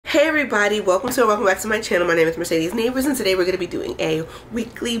Hey everybody, welcome back to my channel. My name is Mercedes Neighbors, and today we're going to be doing a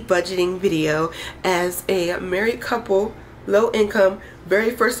weekly budgeting video as a married couple, low income,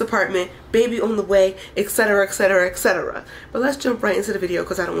 very first apartment, baby on the way, etc, etc, etc. But let's jump right into the video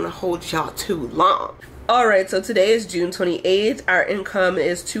because I don't want to hold y'all too long. Alright, so today is June 28th. Our income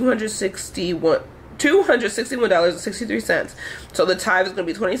is $261.63. So the tithe is going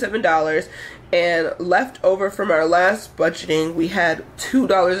to be $27. And left over from our last budgeting, we had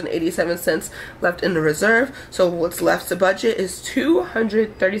 $2.87 left in the reserve. So what's left to budget is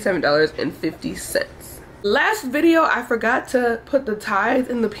 $237.50. Last video, I forgot to put the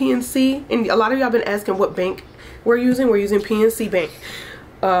tithe in the PNC, and a lot of y'all been asking what bank we're using. We're using PNC Bank.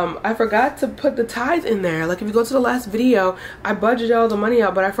 I forgot to put the tithe in there. Like if you go to the last video, I budgeted all the money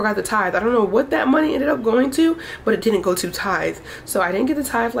out, but I forgot the tithe. I don't know what that money ended up going to, but it didn't go to tithe. So I didn't get the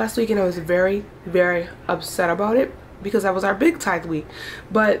tithe last week, and I was very, very upset about it because that was our big tithe week.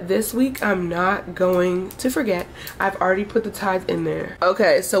 But this week, I'm not going to forget. I've already put the tithe in there.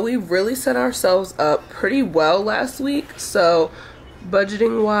 Okay, so we really set ourselves up pretty well last week. So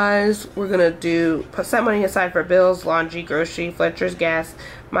budgeting wise, we're gonna put some money aside for bills, laundry, grocery, Fletcher's gas,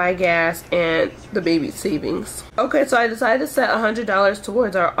 my gas, and the baby savings. Okay, so I decided to set $100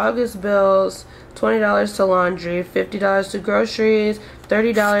 towards our August bills, $20 to laundry, $50 to groceries,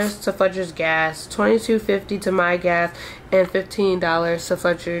 $30 to Fletcher's gas, $22.50 to my gas, and $15 to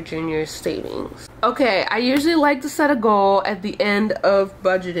Fletcher Jr.'s savings. Okay, I usually like to set a goal at the end of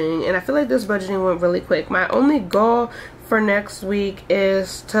budgeting, and I feel like this budgeting went really quick. My only goal for next week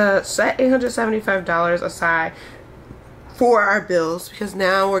is to set $875 aside for our bills, because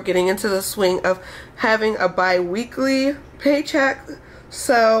now we're getting into the swing of having a bi-weekly paycheck.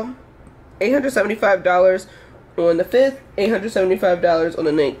 So $875 on the 5th, $875 on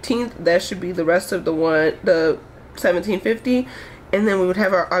the 19th. That should be the rest of the $1750, and then we would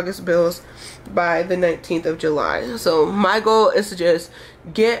have our August bills by the 19th of July. So my goal is to just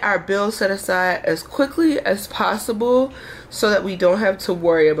get our bills set aside as quickly as possible so that we don't have to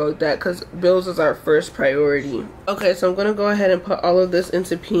worry about that, because bills is our first priority. Okay, so I'm gonna go ahead and put all of this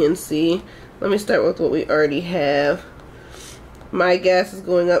into PNC. Let me start with what we already have. My gas is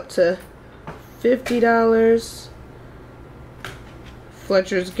going up to $50.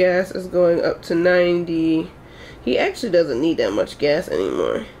 Fletcher's gas is going up to $90. He actually doesn't need that much gas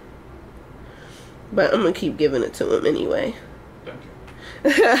anymore, but I'm gonna keep giving it to him anyway.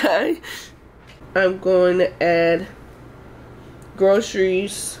 I'm going to add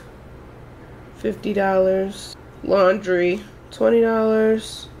groceries, $50, laundry,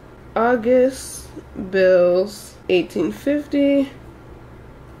 $20, August bills, $18.50,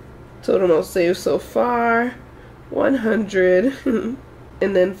 total amount saved so far, $100,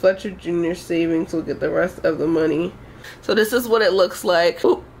 and then Fletcher Jr. savings will get the rest of the money. So this is what it looks like.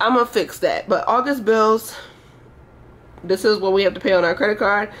 Ooh, I'm gonna fix that. But August bills, this is what we have to pay on our credit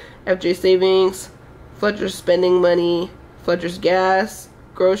card. FJ savings, Fletcher's spending money, Fletcher's gas,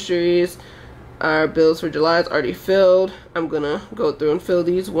 groceries. Our bills for July is already filled. I'm gonna go through and fill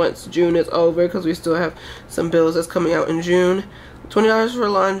these once June is over, because we still have some bills that's coming out in June. $20 for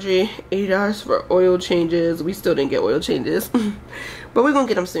laundry, $80 for oil changes. We still didn't get oil changes, but we're gonna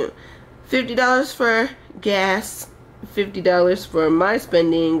get them soon. $50 for gas, $50 for my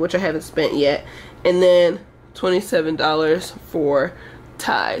spending, which I haven't spent yet, and then $27 for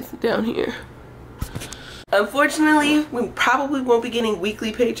tithe down here. Unfortunately, we probably won't be getting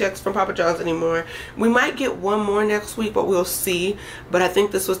weekly paychecks from Papa John's anymore. We might get one more next week, but we'll see. But I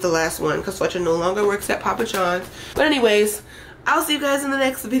think this was the last one because Fletcher no longer works at Papa John's. But anyways, I'll see you guys in the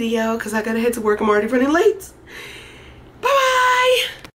next video because I gotta head to work. I'm already running late. Bye-bye!